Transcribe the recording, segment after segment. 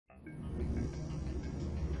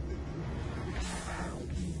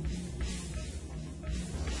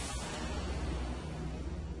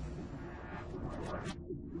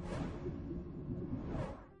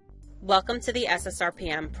Welcome to the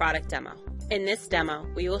SSRPM product demo. In this demo,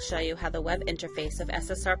 we will show you how the web interface of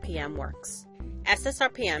SSRPM works.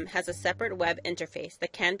 SSRPM has a separate web interface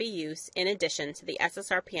that can be used in addition to the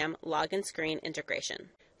SSRPM login screen integration.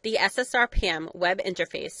 The SSRPM web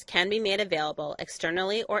interface can be made available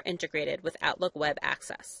externally or integrated with Outlook Web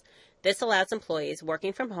Access. This allows employees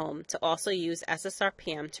working from home to also use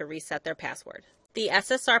SSRPM to reset their password. The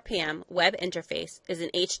SSRPM web interface is an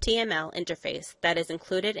HTML interface that is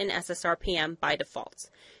included in SSRPM by default.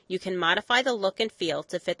 You can modify the look and feel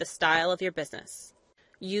to fit the style of your business.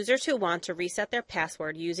 Users who want to reset their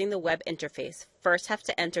password using the web interface first have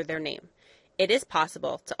to enter their name. It is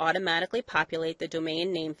possible to automatically populate the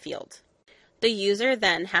domain name field. The user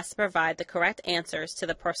then has to provide the correct answers to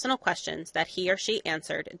the personal questions that he or she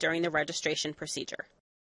answered during the registration procedure.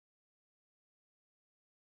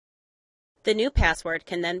 The new password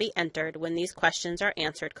can then be entered when these questions are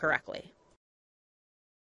answered correctly.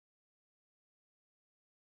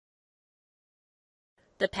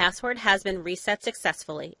 The password has been reset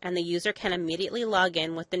successfully, and the user can immediately log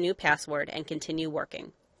in with the new password and continue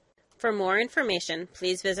working. For more information,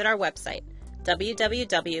 please visit our website,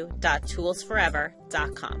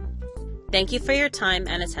 www.tools4ever.com. Thank you for your time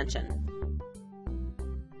and attention.